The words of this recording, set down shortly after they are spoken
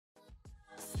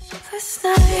sleepless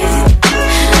nights,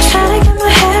 try to get my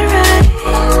head right.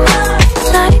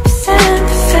 90%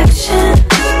 perfection,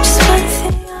 just one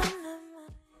thing on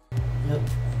my mind.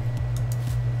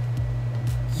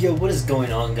 Yo, what is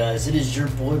going on, guys? It is your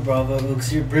boy Bravo Oaks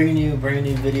here, bringing you a brand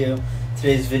new video.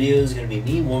 Today's video is going to be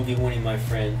me 1v1ing my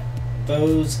friend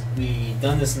Bose. We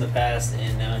done this in the past,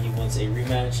 and now he wants a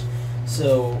rematch.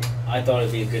 So I thought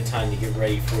it'd be a good time to get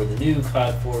ready for the new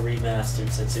Cod4 Remastered,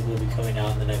 since it will be coming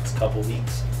out in the next couple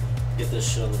weeks. Get this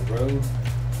shit on the road.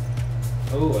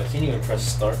 Oh, I can't even press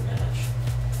start match.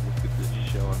 Let's get this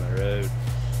shit on the road.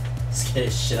 Let's get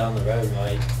this shit on the road,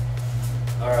 Mike.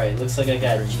 Alright, looks like I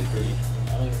got a Jeeper. I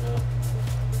don't even know.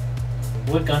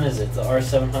 What gun is it? The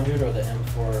R700 or the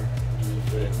M4?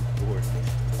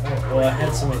 Oh, well, I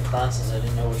had so many classes I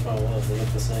didn't know which one it was. They look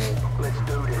the same. Let's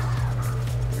do this.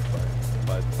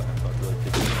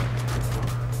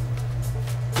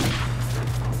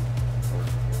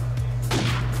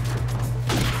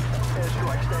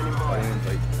 Airstrike standing by.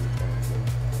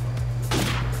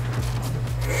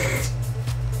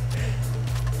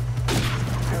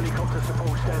 Helicopter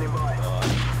support standing by.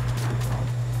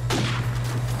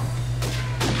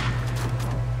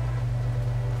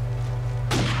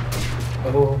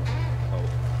 Oh.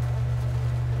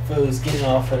 Foe's getting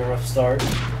off at a rough start.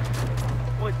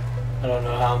 What? I don't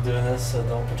know how I'm doing this, so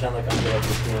don't pretend like I'm good at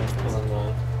this game, because I'm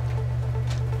not.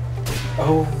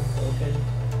 Oh, okay.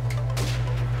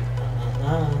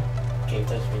 Can't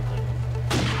touch me, dude.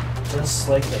 Just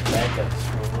like the backups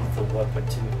from Lethal Weapon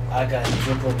 2, I got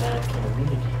diplomatic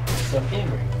immunity, so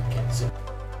hammering you can see.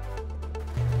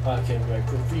 I can write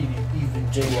graffiti, even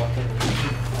jaywalking,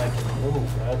 I can move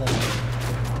rather than.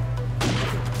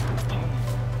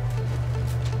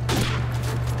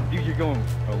 Dude, you're going.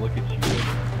 Oh, look at you.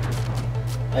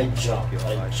 I jumped.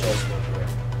 I just went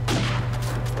right.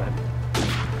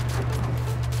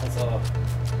 That's all.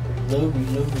 Reload.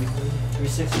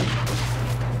 360.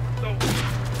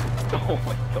 Oh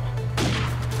my god.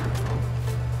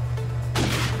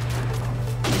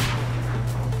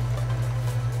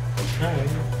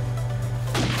 Alright.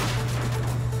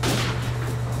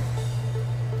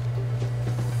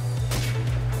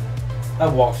 I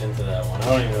walked into that one. I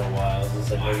don't even know why. I was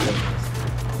just like, maybe I missed.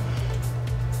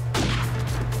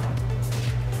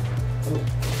 Ooh,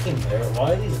 fucking barrel. Why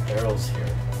are these barrels here?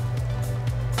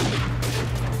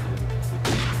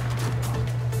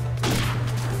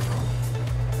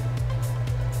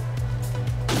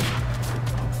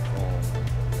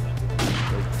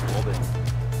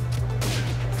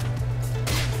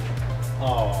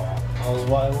 Oh, I was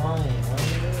lying. Why are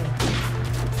you doing?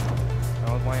 That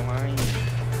was my mind.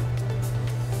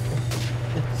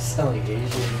 Sound like Asian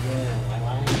again. Why?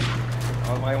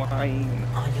 That was my mind.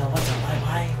 Oh, yo, what's up?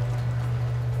 Why?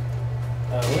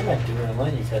 What am I doing? I'm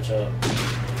letting you catch up.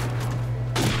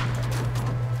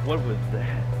 What was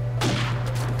that?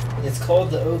 It's called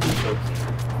the Okie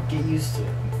Dokie. Get used to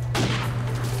it.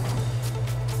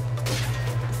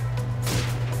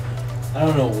 I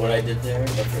don't know what I did there,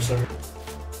 but for some reason,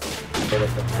 right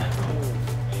at the map.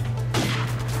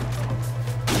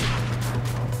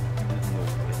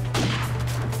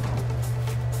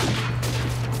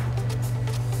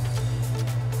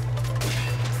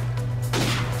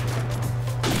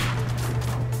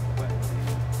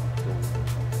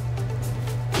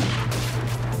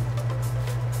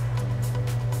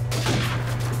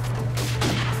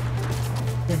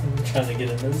 Trying to get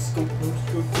a no scope.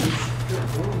 Free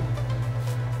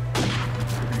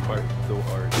Fire is so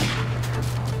hard.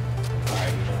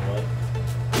 Alright, you know what?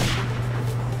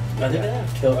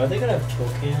 Are they gonna have kill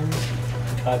cams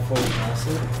in Cod4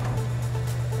 Remastered?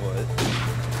 What?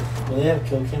 Will they have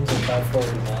kill cams in Cod4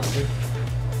 Remastered?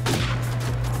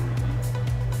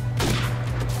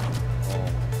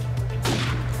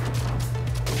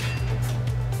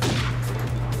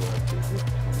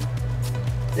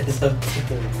 It's up to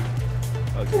 30.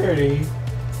 Okay. 30.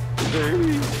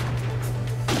 30.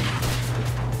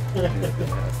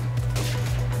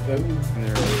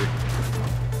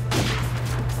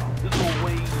 This will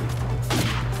wait.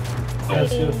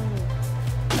 That's good.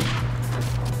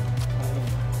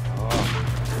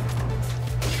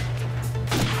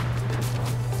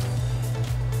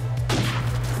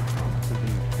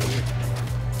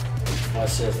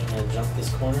 Watch this. I'm gonna jump this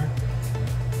corner.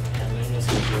 And then just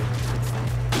go through.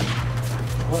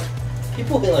 What?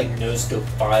 People get like no scope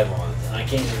 5 on, and I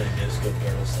can't even no scope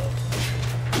barrel stuff.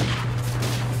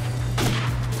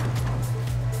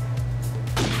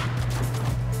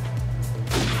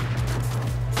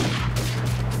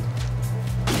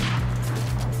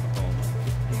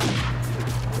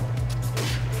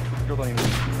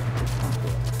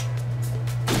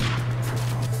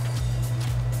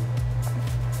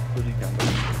 Literally down there.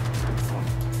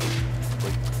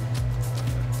 Wait.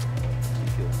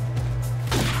 Kill.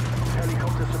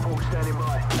 Helicopter support standing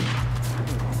by.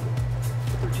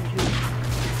 13 kills.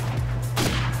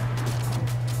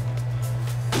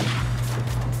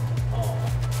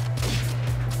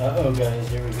 Uh-oh, guys,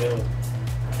 here we go.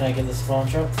 Can I get the spawn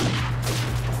truck?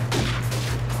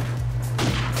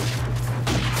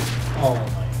 Oh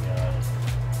my god.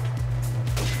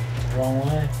 Wrong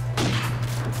way?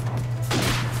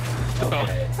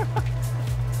 Okay.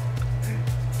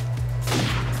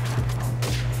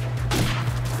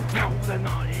 No, they're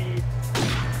not it.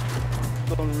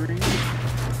 Don't read.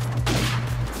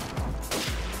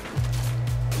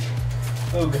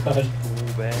 Oh god.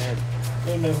 Oh, bad.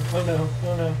 Oh no, oh no,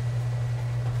 oh no.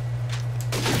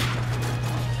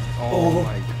 Oh,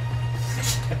 my.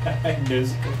 I know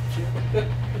so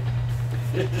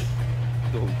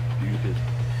stupid.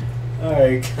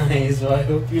 Alright guys, well I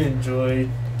hope you enjoyed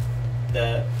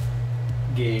that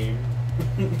game.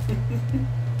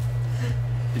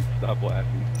 Stop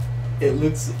laughing. It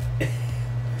looks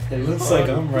like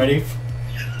I'm ready for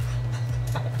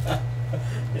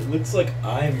it looks like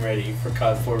I'm ready for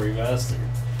Cod4 Remastered.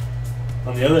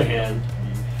 On the other hand,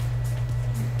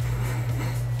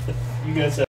 you guys have